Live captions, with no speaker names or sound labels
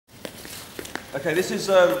Okay, this is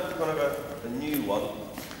kind of a new one.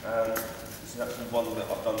 This is actually one that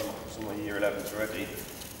I've done for some of my year 11s already.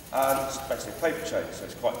 And it's basically a paper chain, so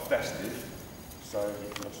it's quite festive. So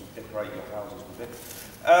you can also decorate your houses with it.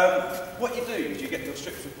 What you do is you get your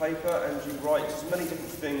strips of paper and you write as many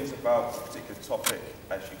different things about a particular topic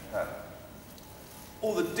as you can.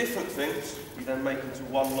 All the different things you then make into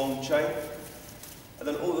one long chain. And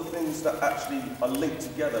then all the things that actually are linked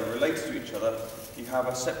together, related to each other, you have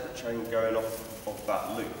a separate chain going off of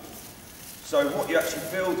that loop. So what you're actually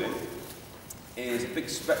building is a big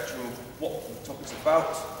spectrum of what the topic's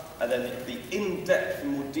about, and then the in-depth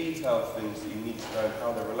and more detailed things that you need to know and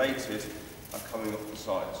how they're related are coming off the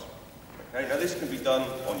sides. Okay, now this can be done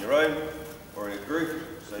on your own or in a group,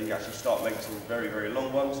 so you actually start making some very, very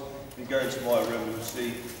long ones. If you go into my room, you'll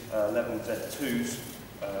see 11Z2's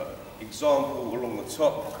example along the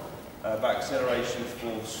top about acceleration,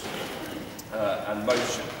 force and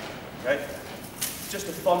motion. Okay? Just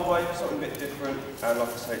a fun way, something a bit different, and like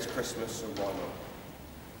I say, it's Christmas, so why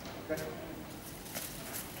not? Okay?